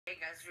Hey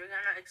guys, we're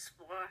gonna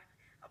explore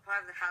a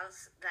part of the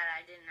house that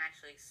I didn't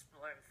actually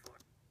explore before.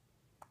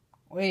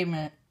 Wait a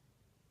minute.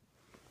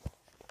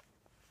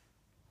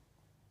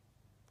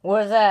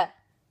 What is that?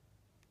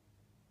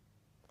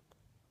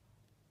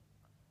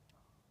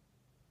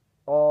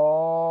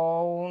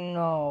 Oh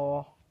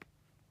no.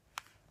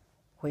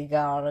 We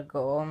gotta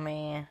go,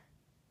 man.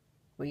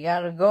 We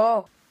gotta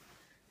go.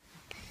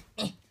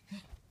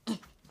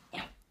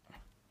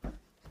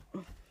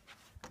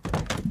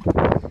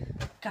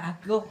 Gotta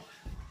go.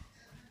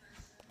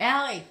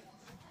 Allie,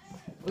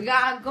 we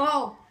gotta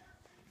go.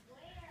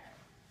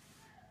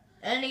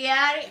 Where? In the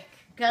attic,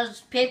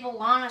 because people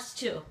want us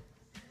to.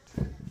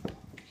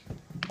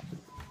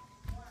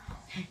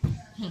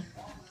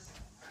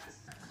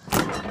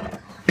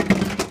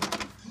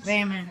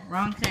 Wait a minute,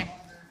 wrong thing.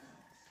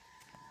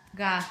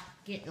 Gotta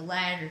get the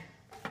ladder.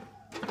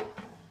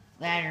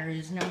 Ladder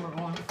is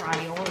 #1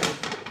 priority.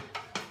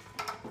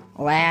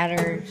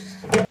 Ladders.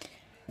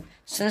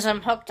 Since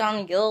I'm hooked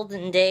on the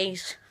olden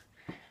days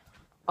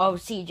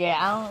of CJ,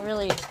 I don't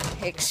really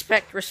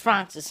expect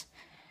responses.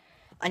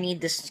 I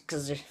need this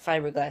because there's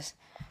fiberglass.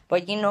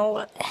 But you know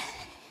what?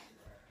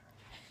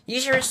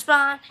 You should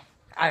respond.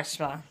 I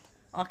respond.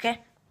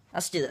 Okay?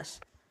 Let's do this.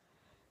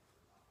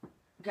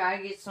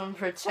 Gotta get some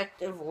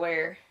protective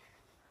wear.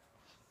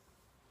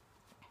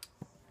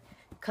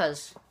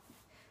 Because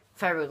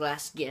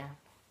fiberglass, yeah,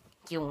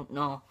 you don't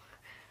know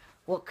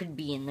what could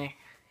be in there.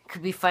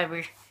 Could be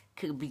fiber,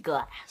 could be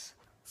glass.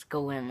 Let's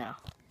go in now.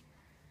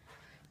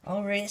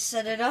 Alright,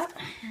 set it up.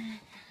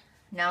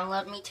 Now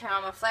let me turn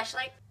on my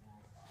flashlight.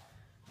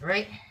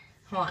 Right?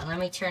 Hold on, let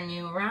me turn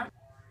you around.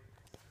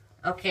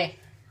 Okay,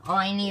 all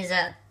I need is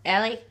that.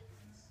 Allie?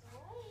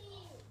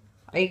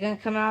 Are you gonna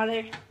come out of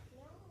there?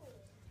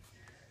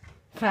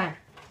 Fine.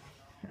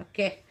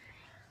 Okay.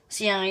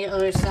 See you on the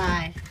other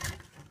side.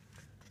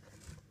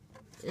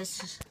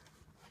 This is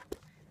a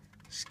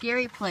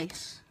scary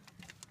place.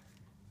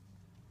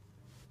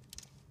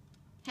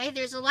 Hey,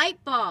 there's a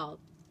light bulb.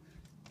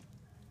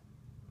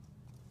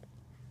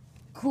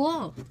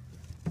 Cool.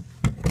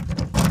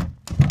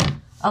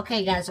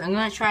 Okay, guys, I'm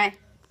gonna try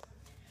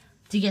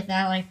to get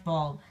that light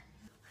bulb.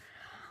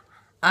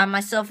 I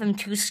myself am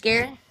too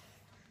scared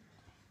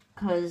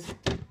because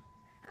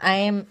I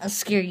am a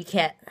scaredy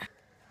cat.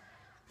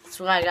 That's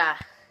what I got.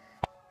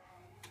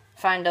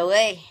 Find a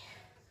way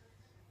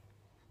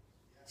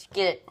to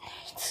get it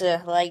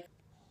to, like,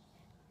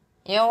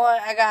 you know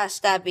what? I gotta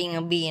stop being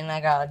a bee and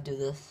I gotta do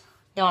this,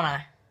 don't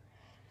I?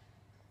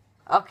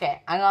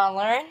 Okay, I'm gonna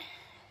learn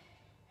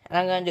and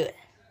I'm gonna do it.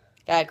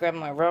 Gotta grab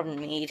my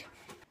Rubbermaid.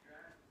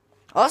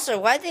 Also,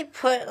 why'd they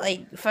put,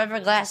 like,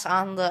 fiberglass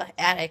on the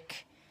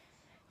attic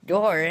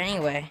door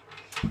anyway?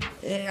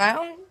 I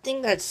don't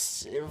think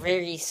that's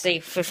very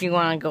safe if you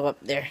want to go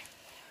up there.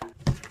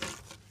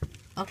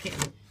 Okay.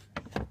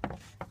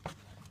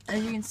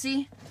 As you can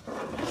see,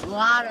 a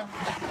lot of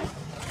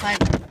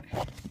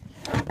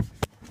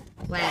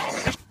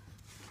fiberglass.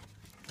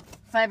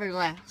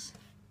 Fiberglass.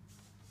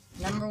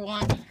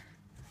 #1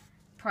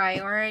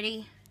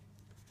 priority.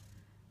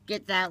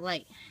 Get that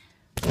light.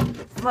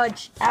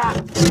 Fudge.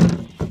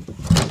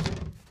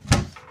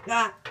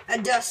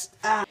 Dust.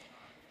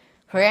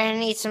 We're gonna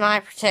need some eye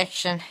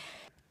protection.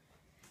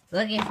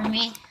 Looking for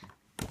me.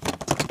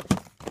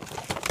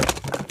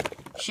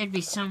 Should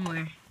be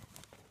somewhere.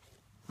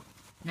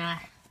 Nah,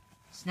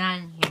 it's not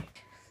in here.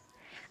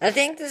 I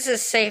think this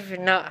is safe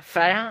enough.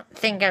 I don't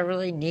think I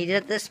really need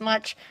it this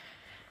much.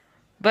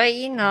 But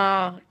you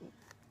know,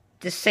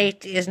 the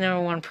safety is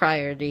 #1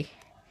 priority.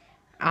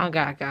 I don't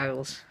got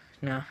goggles.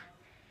 No.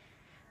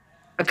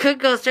 I could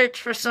go search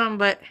for some,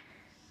 but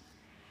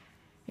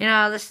you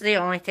know, this is the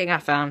only thing I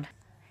found.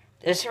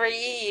 This is for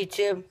you,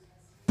 YouTube.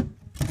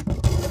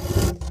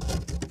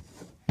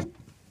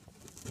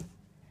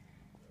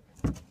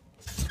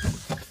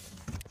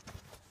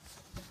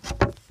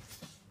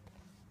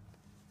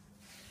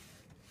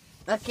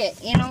 Okay,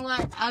 you know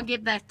what? I'll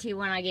get back to you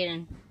when I get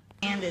in.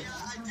 And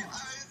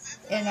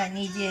I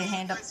need you to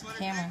hand up the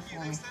camera for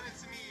me.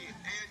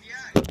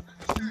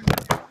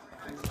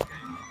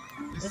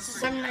 This is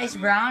some nice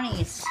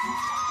brownies.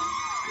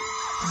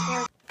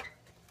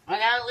 I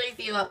gotta leave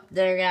you up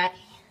there, guys.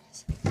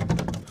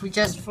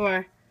 Just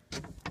for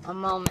a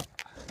moment.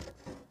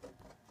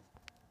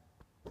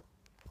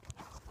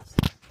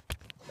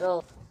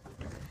 Little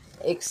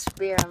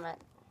experiment.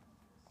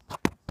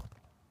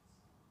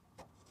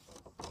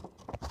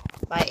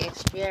 By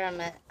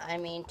experiment, I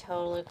mean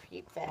total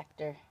creep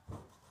factor.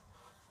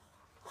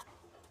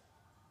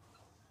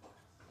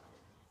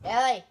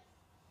 Allie!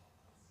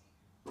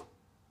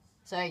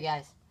 Sorry,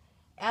 guys.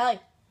 Allie!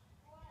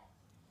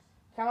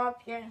 Come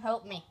up here and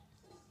help me.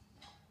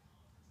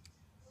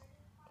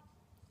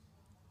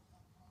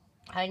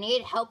 I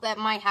need help at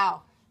my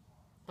house.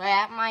 But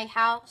at my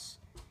house,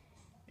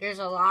 there's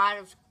a lot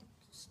of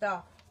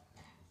stuff.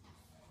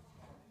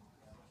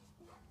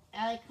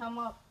 Allie, come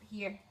up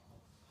here.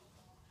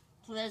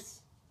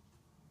 Please.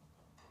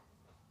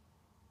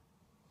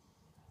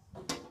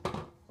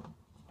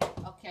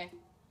 Okay.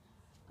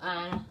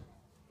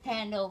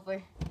 Hand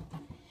over.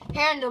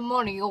 Hand the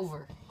money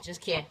over.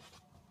 Just kidding.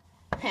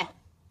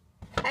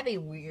 That'd be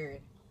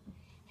weird.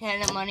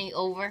 Hand the money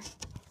over.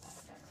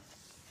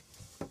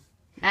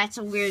 That's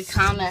a weird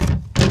comment.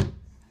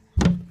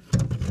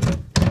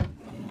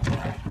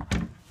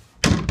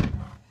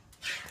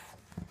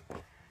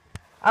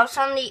 Oh,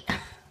 somebody...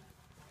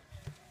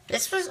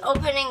 This was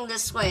opening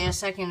this way a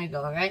second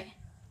ago, right?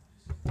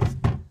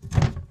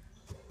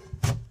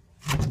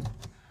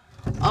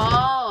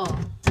 Oh.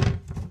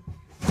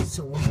 It's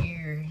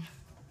weird.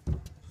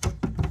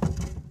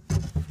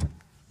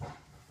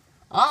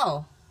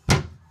 Oh. For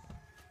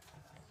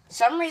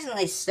some reason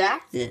they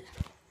stacked it.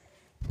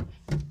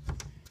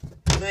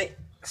 Like,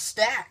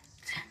 stacked.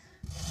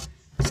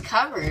 It's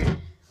covered.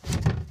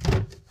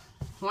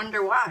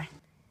 Wonder why.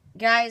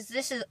 Guys,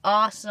 this is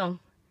awesome.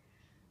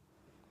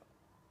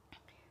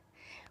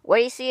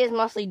 What you see is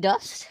mostly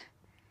dust.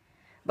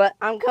 But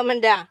I'm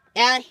coming down.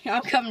 Allie,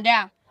 I'm coming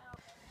down.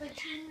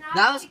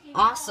 That was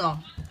awesome.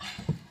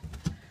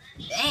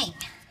 Dang.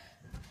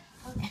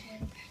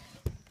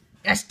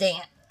 Gosh dang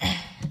it.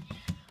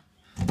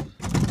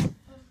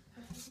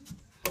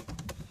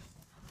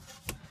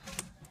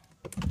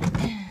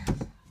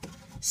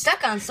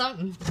 Stuck on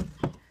something.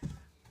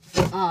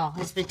 Oh,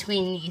 it's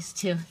between these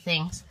two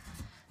things.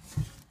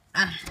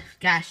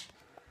 Gosh.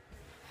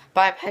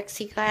 By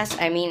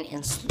plexiglass, I mean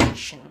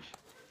insulation.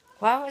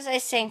 Why was I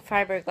saying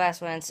fiberglass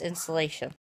when it's insulation?